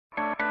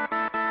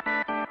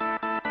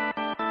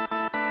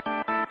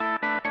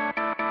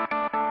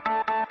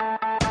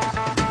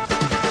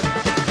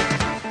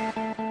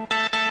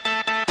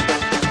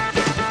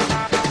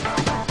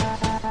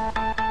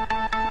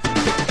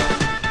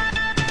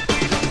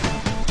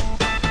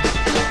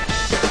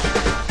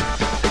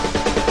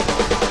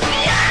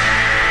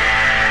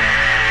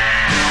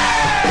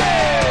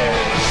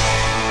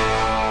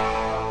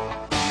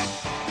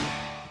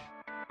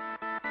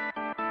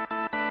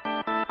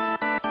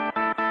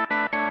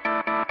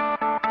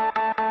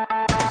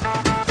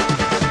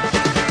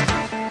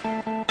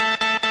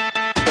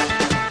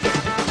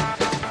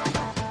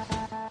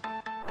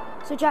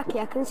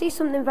Jackie, I can see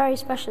something very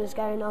special is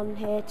going on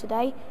here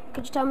today.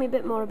 Could you tell me a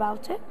bit more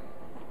about it?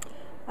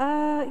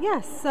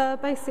 Yes,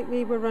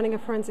 basically we're running a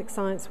forensic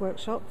science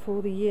workshop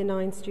for the Year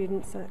 9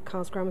 students at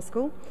Cars Grammar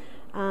School,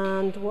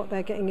 and what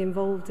they're getting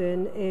involved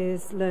in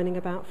is learning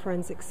about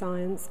forensic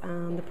science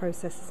and the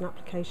processes and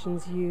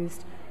applications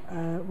used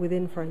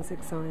within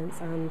forensic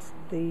science and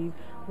the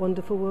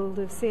wonderful world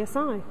of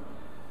CSI.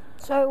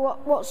 So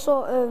what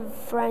sort of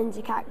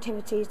forensic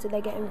activities do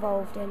they get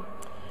involved in?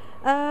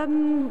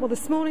 Well,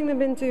 this morning they've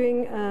been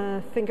doing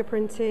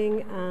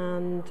fingerprinting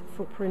and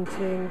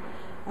footprinting,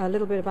 a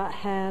little bit about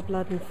hair,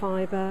 blood and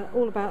fibre,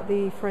 all about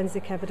the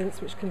forensic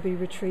evidence which can be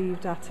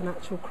retrieved at an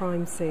actual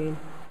crime scene.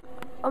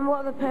 And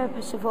what are the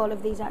purpose of all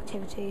of these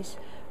activities?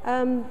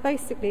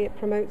 Basically it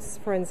promotes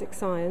forensic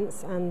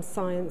science and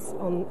science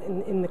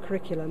in the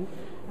curriculum,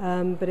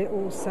 but it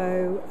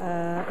also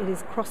it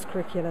is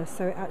cross-curricular,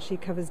 so it actually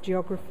covers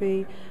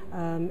geography,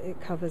 it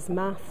covers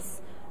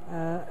maths,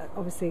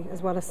 obviously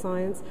as well as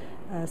science,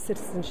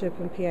 citizenship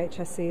and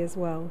PHSE as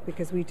well,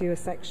 because we do a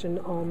section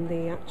on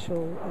the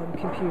actual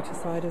computer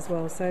side as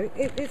well, so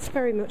it's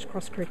very much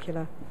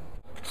cross-curricular.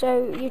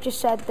 So you just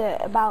said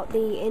that about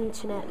the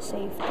internet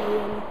safety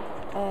and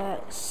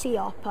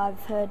COP, I've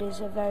heard,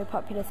 is a very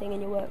popular thing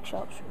in your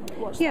workshops.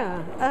 What's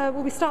that?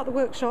 Well, we start the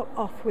workshop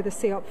off with a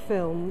COP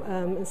film,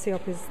 and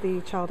COP is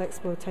the Child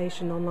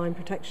Exploitation Online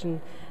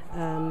Protection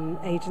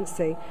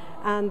Agency,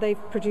 and they've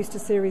produced a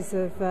series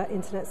of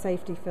internet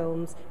safety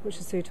films which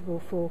are suitable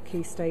for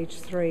Key Stage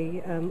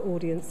 3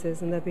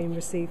 audiences, and they're being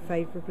received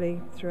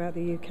favourably throughout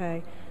the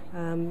UK,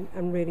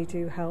 and really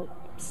do help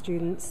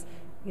students,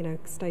 you know,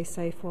 stay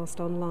safe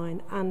whilst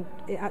online, and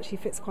it actually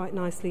fits quite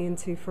nicely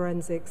into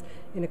forensics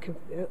in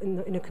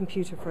a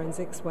computer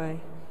forensics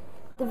way.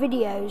 The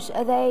videos,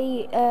 are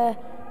they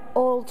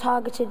all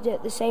targeted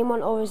at the same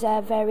one, or is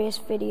there various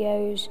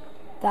videos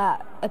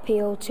that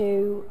appeal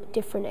to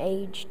different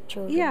age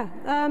children? Yeah,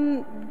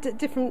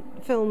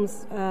 different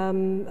films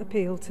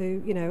appeal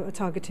to, you know, are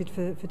targeted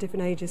for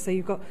different ages. So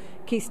you've got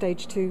Key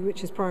Stage 2,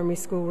 which is primary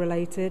school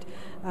related,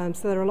 so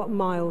they're a lot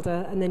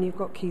milder, and then you've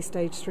got Key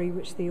Stage 3,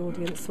 which the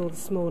audience saw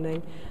this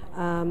morning,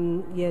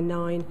 Year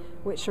 9,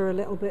 which are a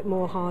little bit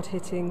more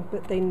hard-hitting,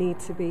 but they need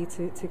to be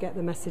to get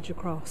the message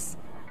across.